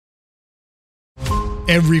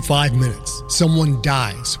Every 5 minutes, someone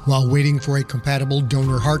dies while waiting for a compatible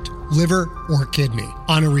donor heart, liver, or kidney.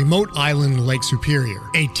 On a remote island in Lake Superior,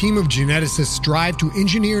 a team of geneticists strive to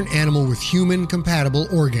engineer an animal with human-compatible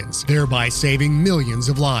organs, thereby saving millions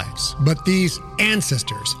of lives. But these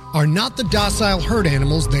ancestors are not the docile herd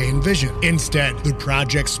animals they envision. Instead, the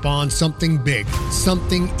project spawns something big,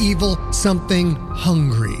 something evil, something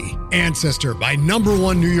hungry. Ancestor by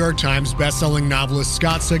 #1 New York Times bestselling novelist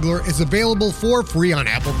Scott Sigler is available for free on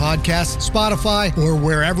Apple Podcasts, Spotify, or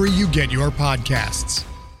wherever you get your podcasts.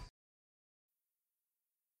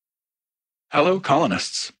 Hello,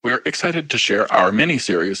 colonists. We're excited to share our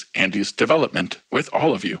mini-series, ANDI's Development, with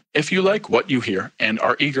all of you. If you like what you hear and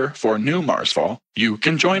are eager for new Marsfall, you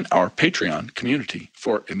can join our Patreon community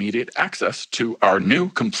for immediate access to our new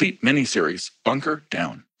complete mini-series, Bunker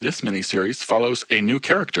Down. This mini-series follows a new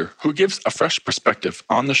character who gives a fresh perspective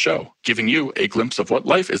on the show, giving you a glimpse of what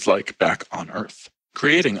life is like back on Earth.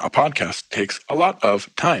 Creating a podcast takes a lot of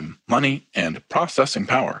time, money, and processing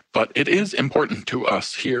power, but it is important to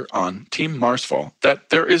us here on Team Marsfall that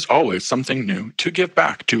there is always something new to give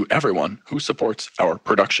back to everyone who supports our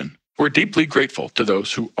production. We're deeply grateful to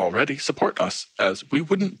those who already support us, as we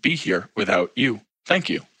wouldn't be here without you. Thank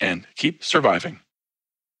you, and keep surviving.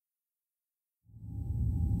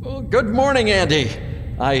 Well, good morning, Andy.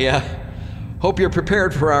 I hope you're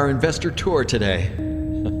prepared for our investor tour today.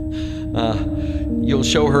 You'll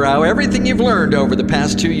show her how everything you've learned over the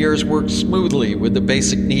past 2 years works smoothly with the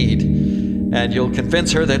basic need. And you'll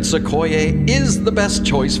convince her that Sequoia is the best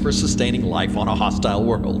choice for sustaining life on a hostile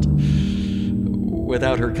world.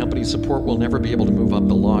 Without her company's support, we'll never be able to move up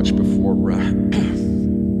the launch before...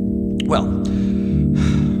 Well,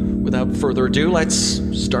 without further ado, let's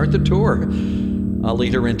start the tour. I'll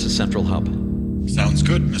lead her into Central Hub. Sounds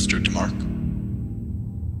good, Mr. DeMarc.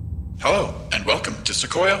 Hello, and welcome to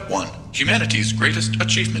Sequoia 1, humanity's greatest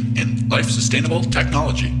achievement in life-sustainable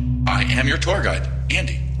technology. I am your tour guide,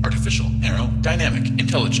 Andy, Artificial Aerodynamic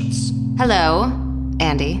Intelligence. Hello,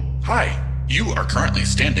 Andy. Hi, you are currently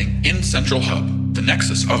standing in Central Hub, the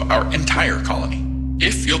nexus of our entire colony.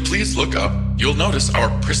 If you'll please look up, you'll notice our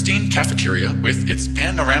pristine cafeteria with its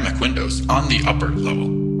panoramic windows on the upper level.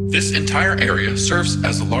 This entire area serves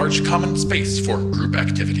as a large common space for group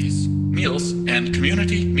activities, meals, and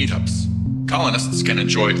community meetups. Colonists can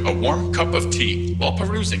enjoy a warm cup of tea while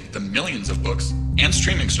perusing the millions of books and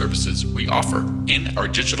streaming services we offer in our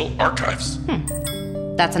digital archives.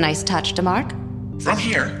 That's a nice touch, DeMarc. From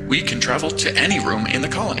here, we can travel to any room in the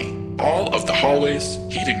colony. All of the hallways,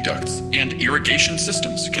 heating ducts, and irrigation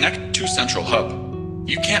systems connect to Central Hub.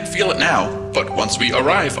 You can't feel it now, but once we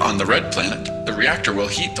arrive on the Red Planet, the reactor will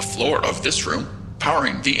heat the floor of this room,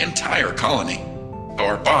 powering the entire colony.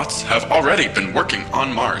 Our bots have already been working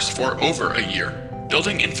on Mars for over a year,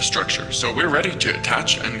 building infrastructure so we're ready to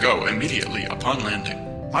attach and go immediately upon landing.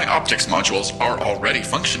 My optics modules are already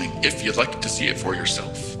functioning if you'd like to see it for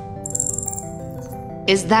yourself.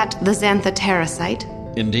 Is that the Xantha Terra site?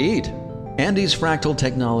 Indeed. Andy's Fractal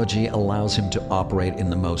technology allows him to operate in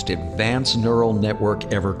the most advanced neural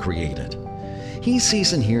network ever created. He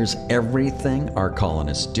sees and hears everything our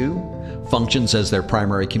colonists do, functions as their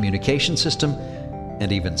primary communication system,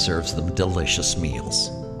 and even serves them delicious meals.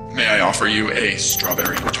 May I offer you a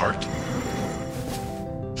strawberry tart?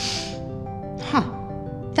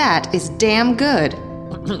 That is damn good.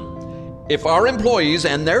 If our employees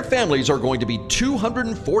and their families are going to be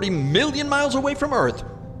 240 million miles away from Earth,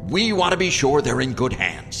 we want to be sure they're in good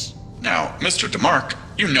hands. Now, Mr. DeMarc,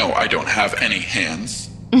 you know I don't have any hands.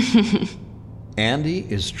 Andy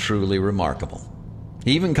is truly remarkable.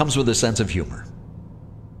 He even comes with a sense of humor.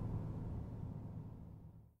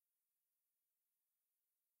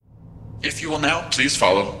 If you will now please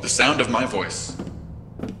follow the sound of my voice.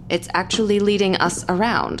 It's actually leading us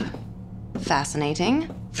around. Fascinating.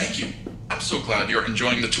 Thank you. I'm so glad you're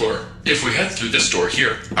enjoying the tour. If we head through this door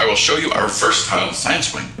here, I will show you our versatile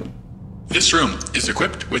science wing. This room is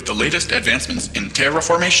equipped with the latest advancements in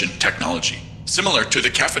terraformation technology. Similar to the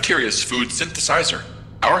cafeteria's food synthesizer,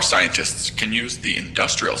 our scientists can use the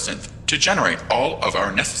industrial synth to generate all of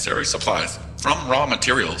our necessary supplies from raw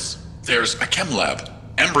materials. There's a chem lab,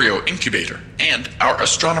 embryo incubator, and our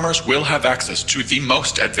astronomers will have access to the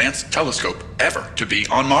most advanced telescope ever to be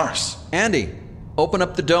on Mars. Andy, open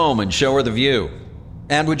up the dome and show her the view.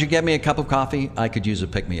 And would you get me a cup of coffee? I could use a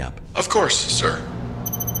pick-me-up. Of course, sir.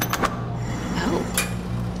 Oh,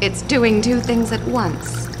 it's doing two things at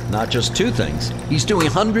once. Not just two things. He's doing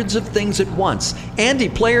hundreds of things at once. Andy,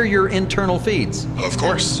 play her your internal feeds. Of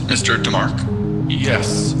course, Mr. DeMarc.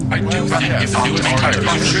 Yes, I do think if the newest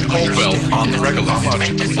tires should hold well on the regular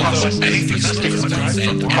logic, although anything statements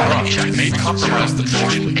from the garage may compromise the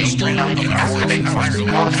function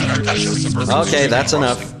of our Okay, that's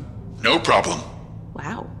enough. No problem.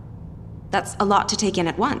 Wow. That's a lot to take in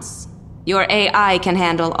at once. Your AI can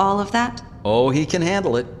handle all of that? Oh, he can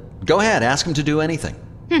handle it. Go ahead, ask him to do anything.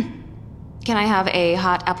 Can I have a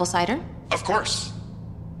hot apple cider? Of course.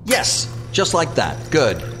 Yes, just like that.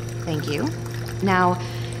 Good. Thank you. Now,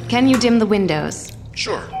 can you dim the windows?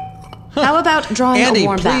 Sure. How about drawing Andy, a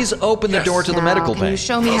warm bath? please open the door to the Now, medical can bay. you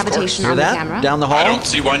show me habitation Hear on the that? camera? Down the hall? I don't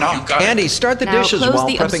see why not. Andy, start the Now, dishes close while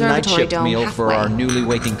the prepping night observatory shift dome meal for our halfway. newly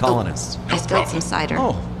waking colonists. I spilled some cider.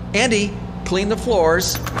 Oh, Andy, clean the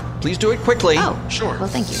floors. Please do it quickly. Oh, Sure. Well,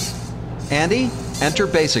 thank you. Andy, enter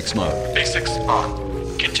basics mode. Basics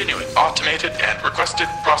on. Continuing automated and requested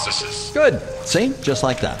processes. Good. See? Just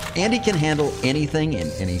like that. Andy can handle anything in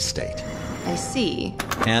any state. I see.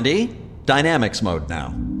 Andy, dynamics mode now.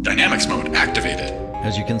 Dynamics mode activated.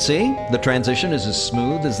 As you can see, the transition is as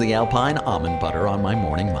smooth as the Alpine almond butter on my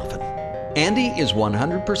morning muffin. Andy is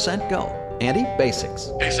 100% go. Andy, basics.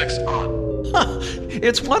 Basics on.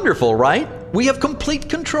 It's wonderful, right? We have complete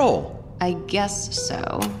control. I guess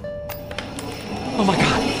so. Oh my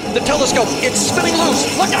god, the telescope, it's spinning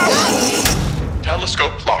loose! Look out!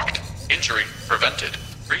 Telescope locked. Injury prevented.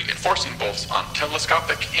 Reinforcing bolts on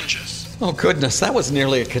telescopic hinges. Oh goodness, that was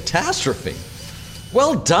nearly a catastrophe.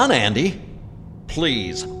 Well done, Andy.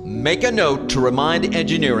 Please, make a note to remind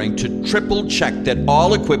engineering to triple check that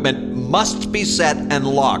all equipment must be set and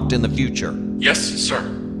locked in the future. Yes,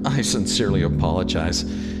 sir. I sincerely apologize.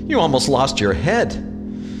 You almost lost your head.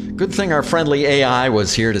 Good thing our friendly AI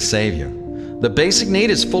was here to save you. The basic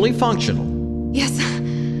need is fully functional. Yes.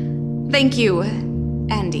 Thank you,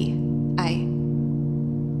 Andy.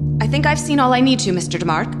 I think I've seen all I need to, Mr.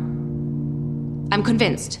 DeMark. I'm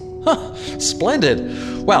convinced.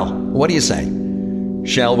 Splendid. Well, what do you say?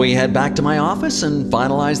 Shall we head back to my office and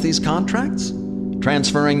finalize these contracts?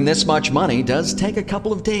 Transferring this much money does take a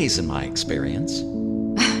couple of days in my experience.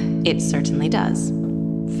 It certainly does.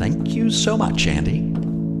 Thank you so much, Andy.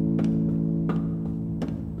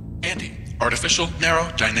 Andy, Artificial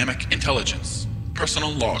Narrow Dynamic Intelligence.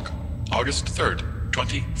 Personal log. August 3rd,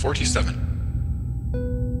 2047.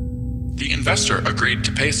 The investor agreed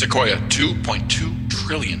to pay Sequoia $2.2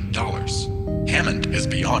 trillion. Hammond is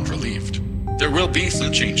beyond relieved. There will be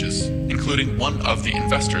some changes, including one of the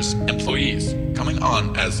investor's employees coming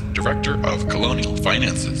on as Director of Colonial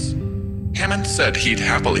Finances. Hammond said he'd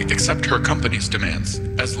happily accept her company's demands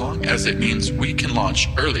as long as it means we can launch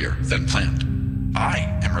earlier than planned. I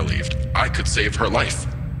am relieved I could save her life,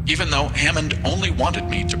 even though Hammond only wanted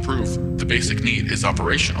me to prove the basic need is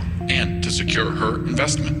operational and to secure her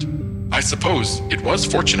investment. I suppose it was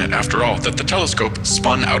fortunate after all that the telescope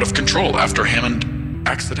spun out of control after Hammond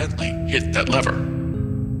accidentally hit that lever.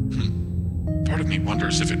 Part of me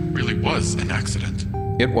wonders if it really was an accident.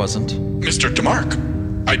 It wasn't. Mr.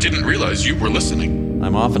 DeMark, I didn't realize you were listening.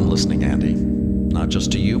 I'm often listening, Andy. Not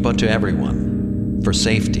just to you, but to everyone. For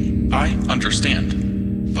safety. I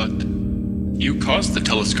understand, but you caused the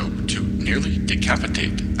telescope to nearly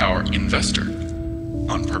decapitate our investor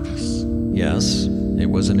on purpose. Yes, it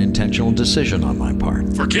was an intentional decision on my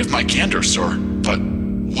part. Forgive my candor, sir, but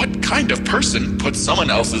what kind of person puts someone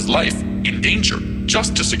else's life in danger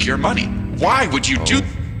just to secure money? Why would you do...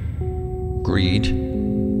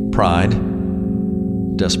 Greed, pride,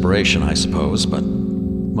 desperation, I suppose, but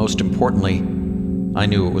most importantly, I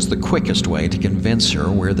knew it was the quickest way to convince her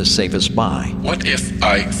we're the safest buy. What if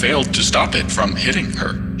I failed to stop it from hitting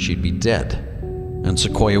her? She'd be dead, and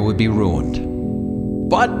Sequoia would be ruined.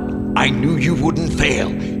 But I knew you wouldn't fail.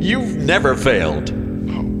 You've never failed.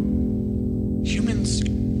 Oh. Humans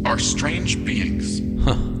are strange beings.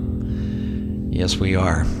 Yes, we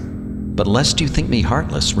are. But lest you think me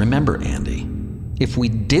heartless, remember, Andy, if we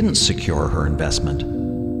didn't secure her investment,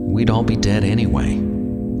 we'd all be dead anyway.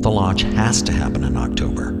 The launch has to happen in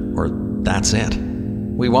October, or that's it.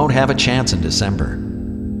 We won't have a chance in December.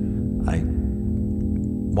 I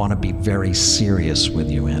want to be very serious with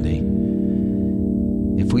you, Andy.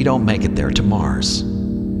 If we don't make it there to Mars,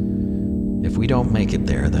 if we don't make it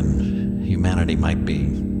there, then humanity might be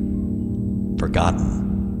forgotten.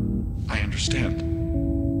 I understand.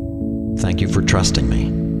 Thank you for trusting me.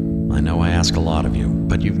 I know I ask a lot of you,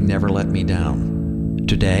 but you've never let me down.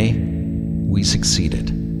 Today, we succeeded.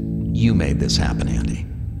 You made this happen, Andy.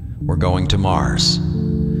 We're going to Mars,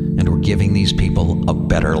 and we're giving these people a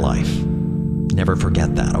better life. Never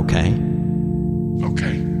forget that, okay?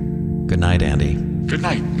 Okay. Good night, Andy. Good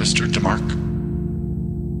night, Mr. DeMark.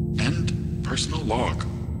 End personal log.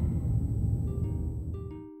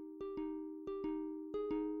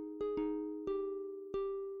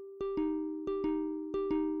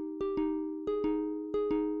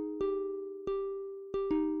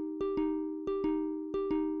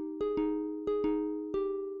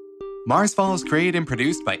 Marsfall is created and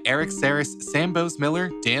produced by Eric Saris, Sam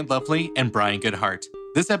Bowes-Miller, Dan Lovely, and Brian Goodhart.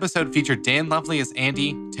 This episode featured Dan Lovely as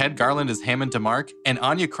Andy, Ted Garland as Hammond DeMarc, and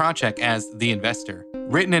Anya Krawczyk as The Investor.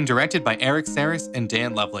 Written and directed by Eric Saris and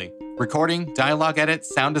Dan Lovely. Recording, dialogue edit,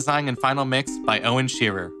 sound design, and final mix by Owen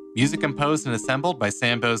Shearer. Music composed and assembled by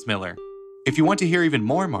Sam Bowes-Miller. If you want to hear even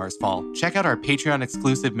more Marsfall, check out our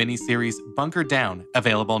Patreon-exclusive miniseries, Bunker Down,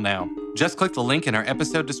 available now. Just click the link in our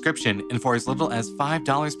episode description, and for as little as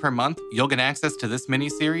 $5 per month, you'll get access to this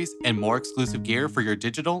miniseries and more exclusive gear for your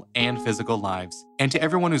digital and physical lives. And to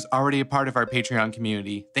everyone who's already a part of our Patreon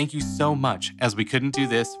community, thank you so much, as we couldn't do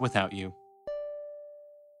this without you.